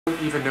I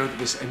don't even know that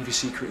this envy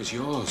secret is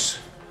yours.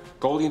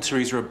 Goldie and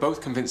Teresa are both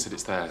convinced that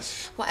it's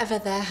theirs. Whatever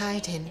they're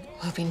hiding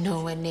will be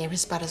nowhere near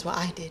as bad as what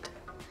I did.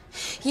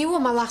 You were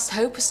my last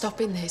hope of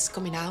stopping this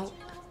coming out.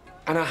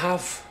 And I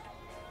have.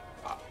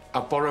 I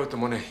borrowed the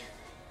money.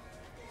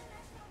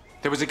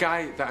 There was a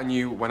guy that I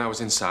knew when I was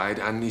inside,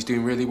 and he's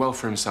doing really well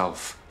for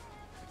himself.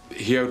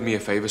 He owed me a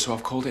favour, so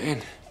I've called it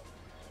in.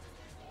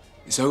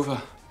 It's over.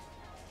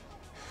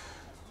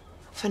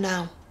 For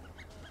now.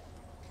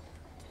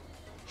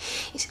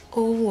 It's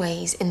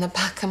always in the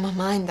back of my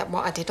mind that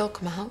what I did will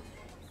come out.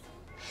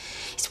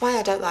 It's why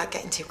I don't like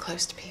getting too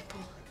close to people.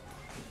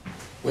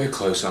 We're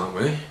close, aren't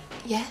we?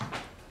 Yeah.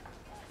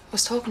 I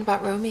was talking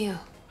about Romeo.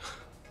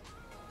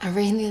 I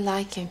really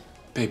like him.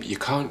 Babe, you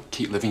can't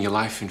keep living your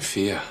life in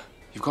fear.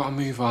 You've got to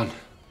move on.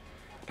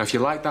 Now, if you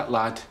like that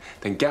lad,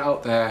 then get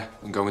out there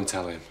and go and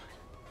tell him.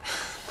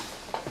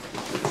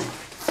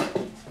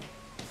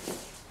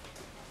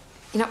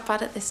 You're not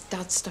bad at this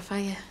dad stuff, are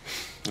you?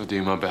 I'll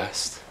do my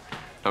best.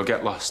 Now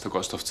get lost, I've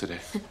got stuff to do.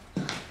 Pay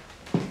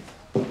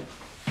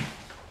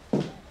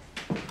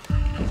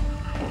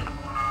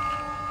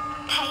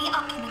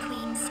up,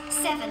 McQueens,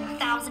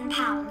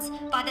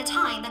 £7,000 by the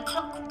time the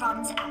clock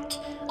runs out,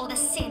 or the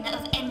sin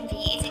of envy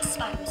is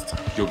exposed.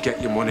 You'll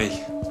get your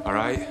money, all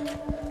right?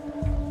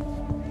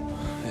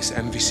 This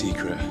envy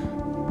secret,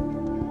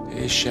 it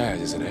is shared,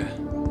 isn't it?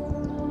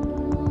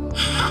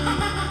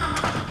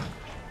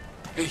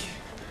 Hey,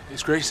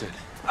 it's Grayson.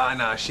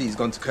 No, she's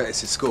gone to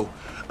Curtis's school.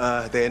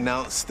 They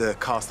announced the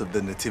cast of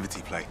the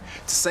Nativity play.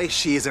 To say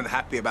she isn't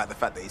happy about the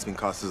fact that he's been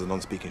cast as a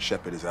non-speaking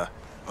shepherd is an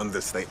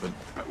understatement.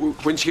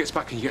 When she gets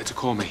back, can you get her to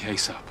call me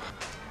ASAP?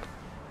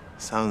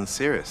 Sounds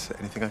serious.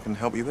 Anything I can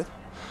help you with?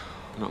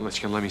 Not unless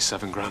you can lend me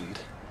 $7 grand.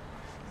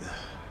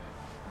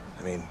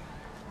 I mean,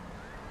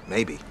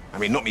 maybe. I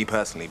mean, not me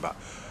personally, but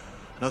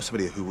I know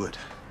somebody who would.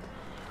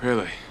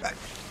 Really?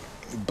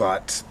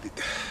 But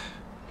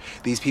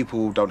these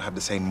people don't have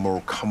the same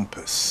moral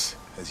compass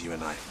as you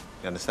and I.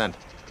 You understand?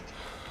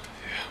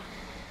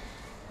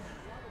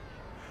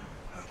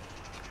 Yeah.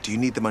 Do you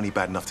need the money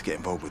bad enough to get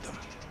involved with them?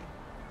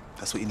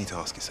 That's what you need to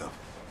ask yourself.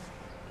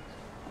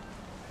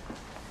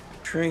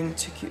 Train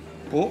ticket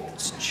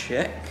booked,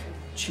 check.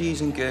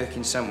 Cheese and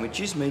gherkin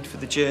sandwiches made for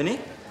the journey,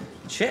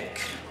 check.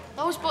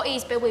 Those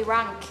butties Billy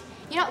rank.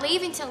 You're not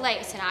leaving till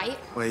later tonight.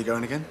 Where are you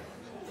going again?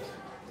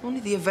 Only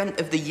the event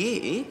of the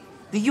year,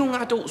 the Young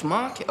Adults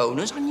Market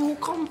Owners Annual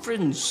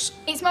Conference.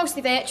 It's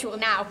mostly virtual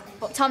now,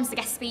 but Tom's the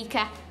guest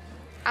speaker.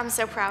 I'm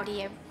so proud of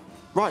you.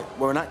 Right,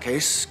 well, in that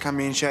case, can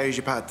me and Cher use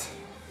your pad?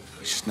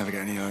 We just never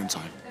get any alone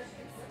time.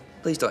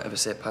 Please don't ever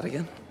say pad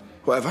again.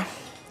 Whatever.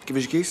 Give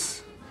us your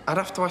keys. I'd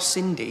have to ask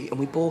Cindy, and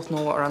we both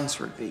know what her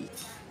answer would be.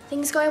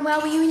 Things going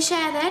well with you and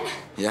Cher, then?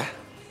 Yeah?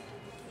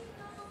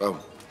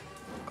 Well,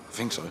 I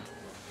think so.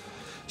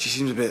 She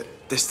seems a bit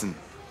distant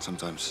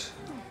sometimes.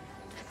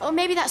 Well,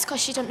 maybe that's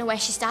because she don't know where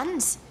she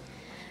stands.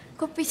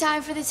 Could be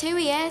time for the two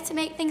here to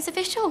make things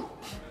official.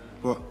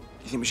 What?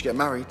 You think we should get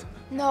married?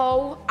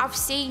 No, I've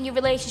seen your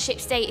relationship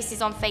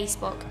statuses on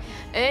Facebook.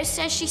 Hers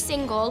says she's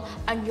single,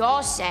 and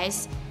yours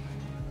says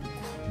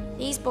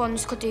these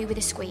buns could do with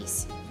a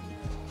squeeze.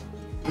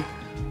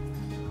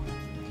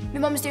 My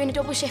mum's doing a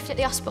double shift at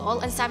the hospital,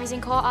 and Sammy's in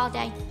court all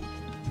day.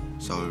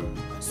 So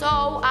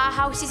Our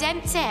house is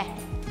empty.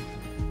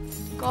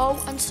 Go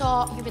and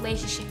sort your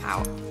relationship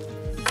out.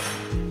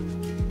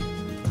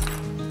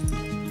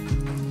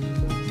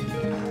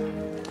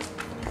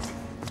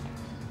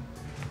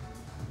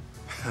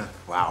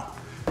 Wow.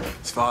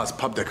 As far as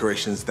pub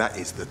decorations, that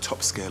is the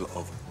top scale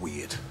of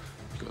weird.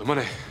 You got the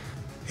money?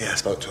 Yeah, I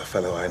spoke to a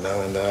fellow I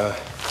know, and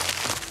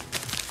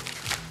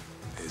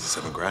here's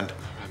 $7 grand.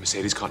 Right,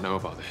 Mercedes can't know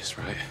about this,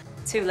 right?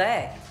 Too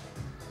late.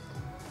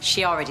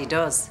 She already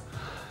does.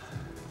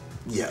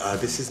 Yeah,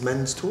 this is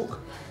men's talk.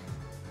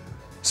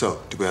 So,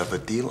 do we have a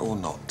deal or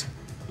not?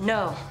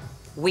 No,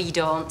 we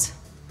don't.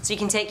 So you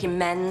can take your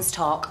men's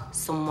talk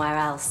somewhere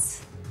else.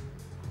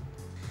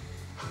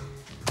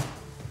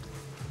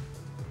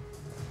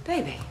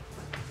 Baby,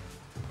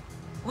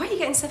 why are you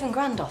getting $7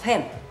 grand off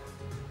him?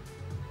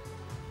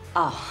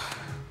 Oh,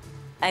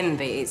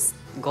 envy is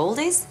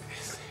Goldie's?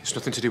 It's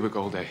nothing to do with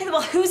Goldie.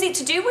 Well, who's it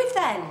to do with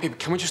then? Babe,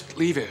 can we just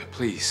leave it,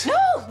 please?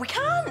 No, we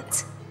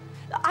can't.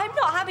 I'm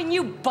not having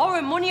you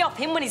borrow money off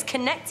him when he's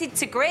connected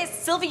to Grace.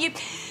 Sylvia,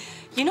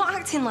 you're not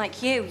acting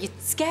like you. You're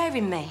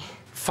scaring me.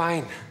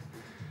 Fine.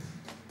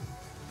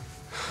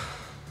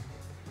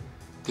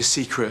 The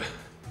secret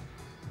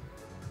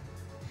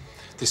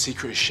is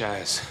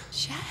Cher's.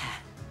 Cher?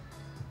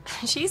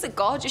 She's a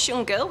gorgeous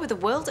young girl with the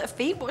world at her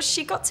feet. What's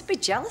she got to be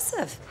jealous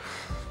of?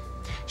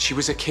 She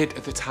was a kid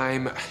at the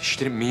time. She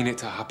didn't mean it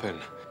to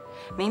happen.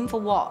 Mean for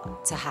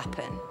what to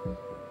happen?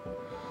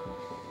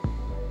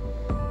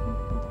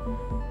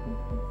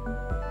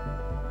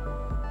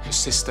 Her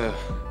sister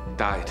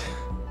died.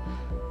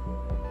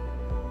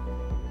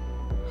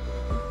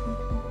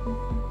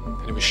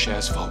 And it was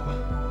Cher's fault.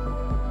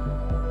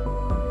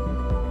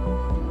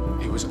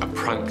 It was a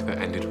prank that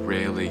ended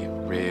really,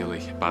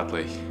 really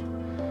badly.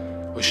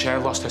 Well, But Cher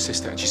lost her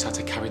sister and she's had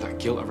to carry that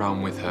guilt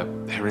around with her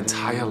her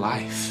entire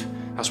life.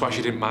 That's why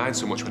she didn't mind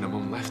so much when her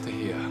mum left her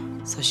here.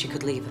 So she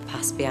could leave her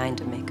past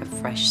behind and make a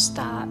fresh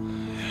start.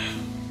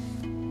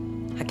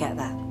 I get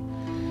that.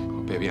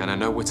 Oh, baby, and I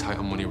know we're tight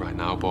on money right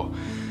now, but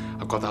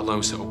I've got that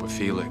loan set up with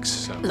Felix,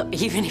 so... Look,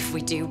 even if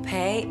we do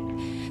pay,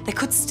 they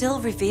could still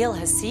reveal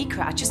her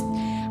secret. I just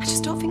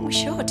don't think we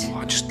should.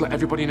 Oh, just let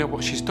everybody know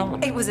what she's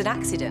done. It was an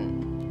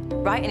accident,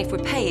 right? And if we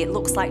pay, it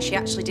looks like she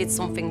actually did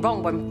something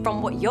wrong, when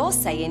from what you're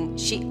saying,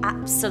 she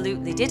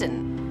absolutely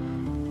didn't.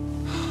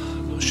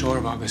 I'm not sure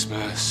about this,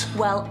 Merce.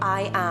 Well,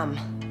 I am.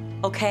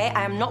 Okay?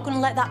 I am not going to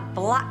let that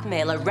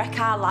blackmailer wreck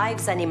our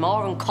lives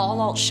anymore and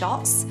call all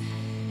shots.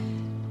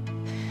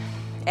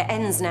 It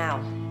ends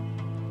now.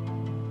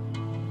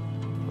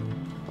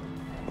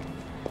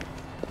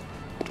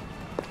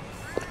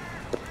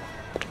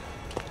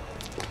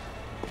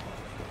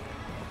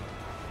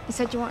 You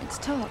said you wanted to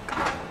talk.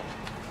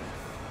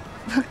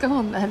 Well, go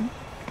on then.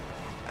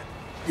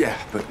 Yeah,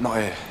 but not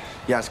here.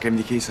 Yaz gave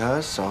me the keys to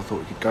hers, so I thought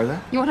we could go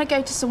there. You want to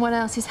go to someone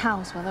else's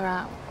house while they're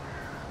out?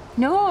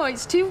 No,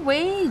 it's too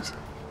weird.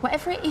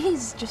 Whatever it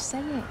is, just say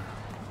it.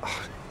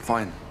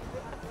 Fine.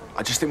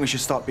 I just think we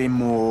should start being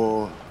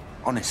more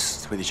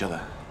honest with each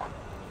other.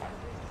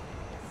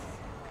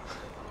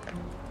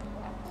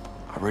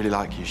 I really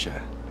like you,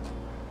 Cher.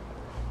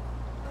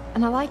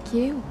 And I like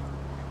you.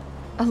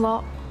 A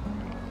lot.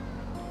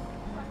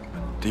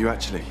 Do you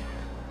actually?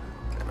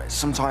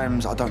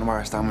 Sometimes I don't know where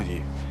I stand with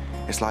you.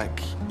 It's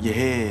like you're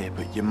here,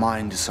 but your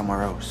mind is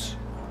somewhere else.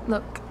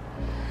 Look,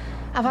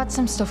 I've had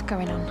some stuff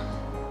going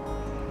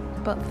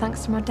on. But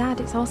thanks to my dad,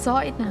 it's all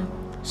sorted now.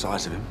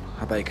 Size of him.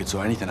 I bet he could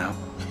sort anything out.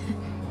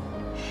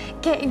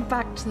 Getting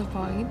back to the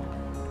point,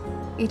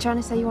 you trying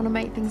to say you want to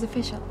make things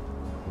official?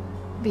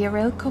 Be a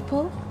real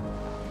couple?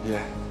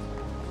 Yeah.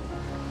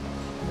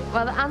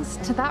 Well, the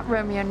answer to that,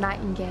 Romeo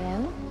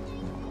Nightingale,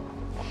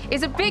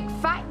 is a big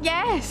fat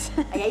yes.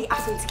 I hate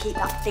having to keep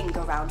that thing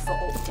around for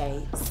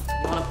updates.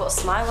 You want to put a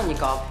smile on your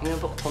gob, you're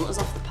going to put punters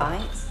off the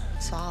pints.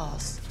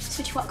 Sauce.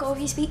 So do you want to go over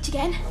your speech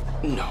again?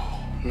 No,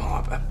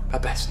 I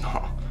best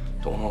not.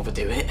 Don't want to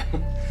overdo it.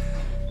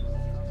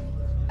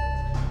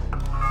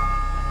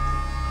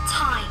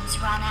 Time's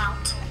run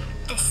out.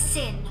 The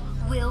sin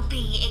will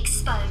be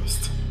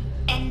exposed.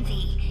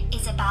 Envy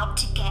is about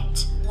to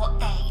get what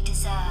they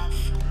deserve.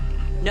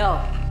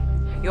 No,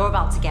 you're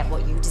about to get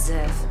what you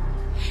deserve.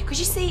 Because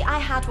you see, I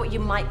had what you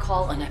might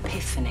call an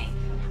epiphany.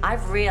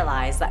 I've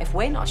realised that if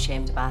we're not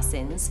ashamed of our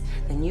sins,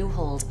 then you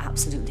hold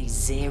absolutely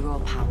zero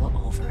power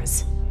over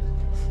us.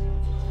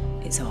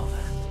 It's over.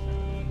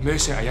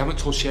 Mercy, I haven't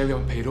told Cher we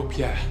haven't paid up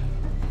yet.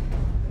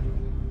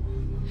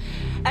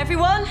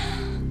 Everyone,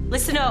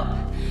 listen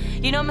up.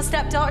 You know my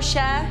stepdaughter,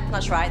 Cher?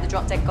 That's right, the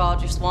drop-dead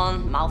gorgeous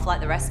one, mouth like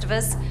the rest of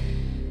us.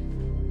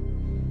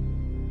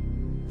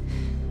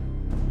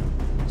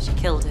 She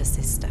killed her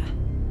sister.